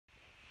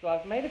So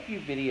I've made a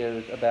few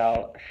videos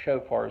about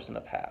shofars in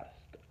the past,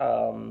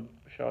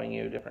 showing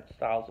you different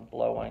styles of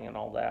blowing and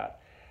all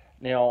that.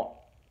 Now,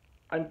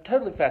 I'm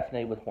totally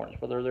fascinated with horns,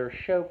 whether they're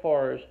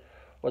shofars,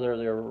 whether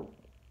they're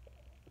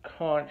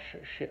conch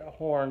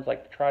horns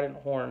like the trident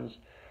horns,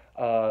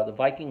 the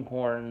Viking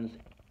horns,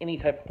 any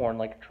type of horn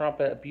like a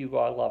trumpet, a bugle.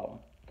 I love them.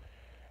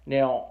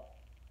 Now,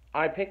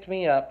 I picked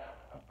me up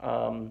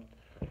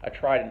a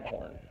trident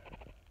horn,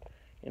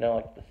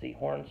 like the sea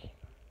horns,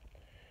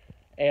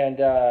 and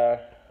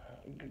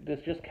this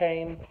just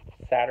came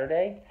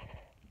Saturday.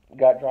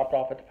 Got dropped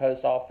off at the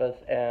post office,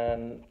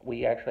 and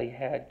we actually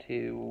had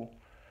to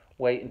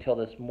wait until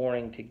this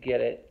morning to get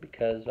it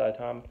because by the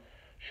time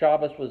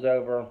Shabbos was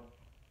over,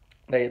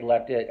 they had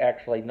left it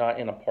actually not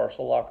in a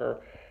parcel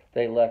locker.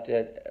 They left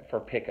it for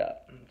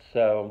pickup.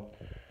 So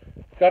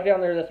got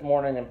down there this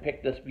morning and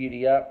picked this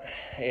beauty up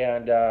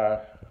and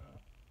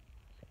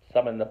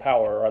summoned the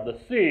power of the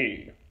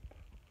sea.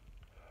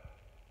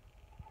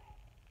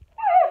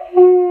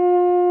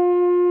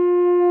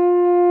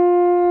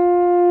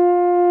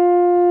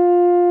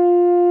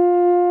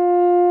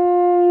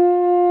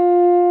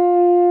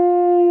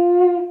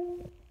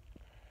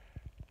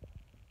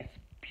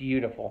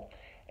 Beautiful.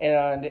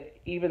 And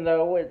even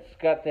though it's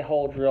got the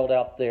hole drilled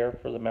out there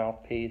for the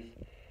mouthpiece,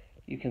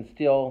 you can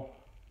still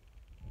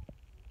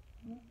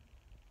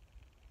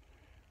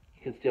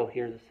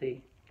hear the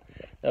sea.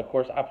 Now, of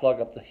course, I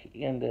plug up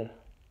the end to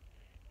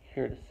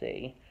hear the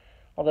sea,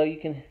 although you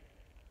can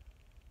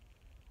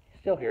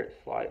still hear it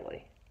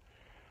slightly.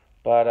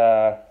 But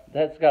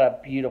that's got a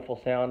beautiful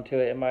sound to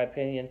it, in my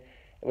opinion.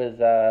 It was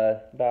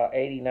about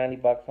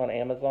 $80-90 on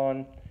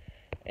Amazon,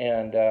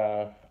 and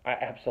I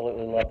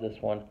absolutely love this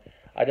one.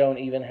 I don't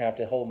even have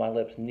to hold my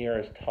lips near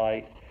as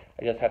tight.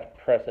 I just have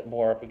to press it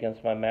more up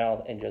against my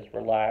mouth and just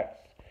relax,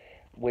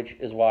 which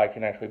is why I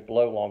can actually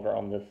blow longer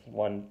on this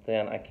one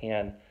than I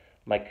can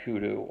my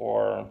kudu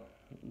or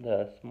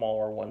the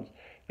smaller ones,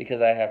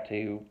 because I have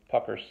to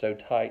pucker so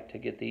tight to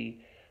get the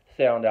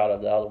sound out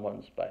of the other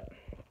ones. But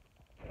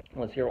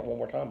let's hear it one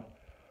more time.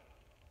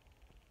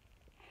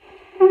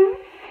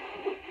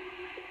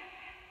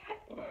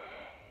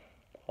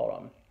 Hold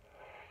on.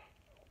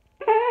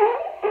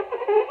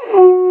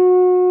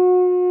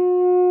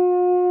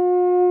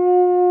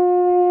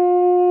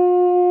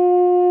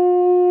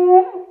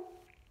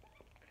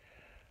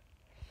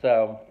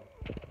 So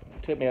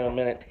it took me a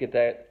minute to get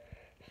that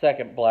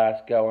second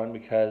blast going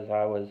because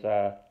I was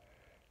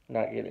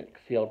not getting it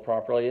sealed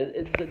properly.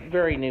 It's a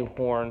very new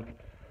horn.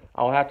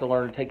 I'll have to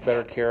learn to take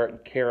better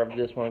care of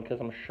this one because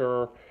I'm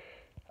sure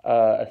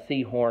a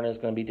sea horn is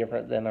going to be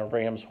different than a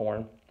ram's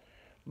horn.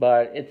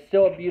 But it's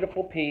still a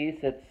beautiful piece.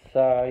 It's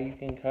you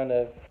can kind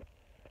of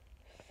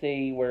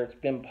see where it's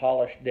been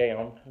polished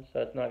down, so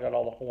it's not got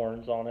all the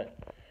horns on it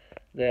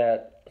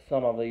that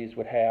some of these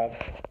would have.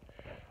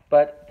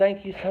 But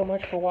thank you so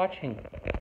much for watching.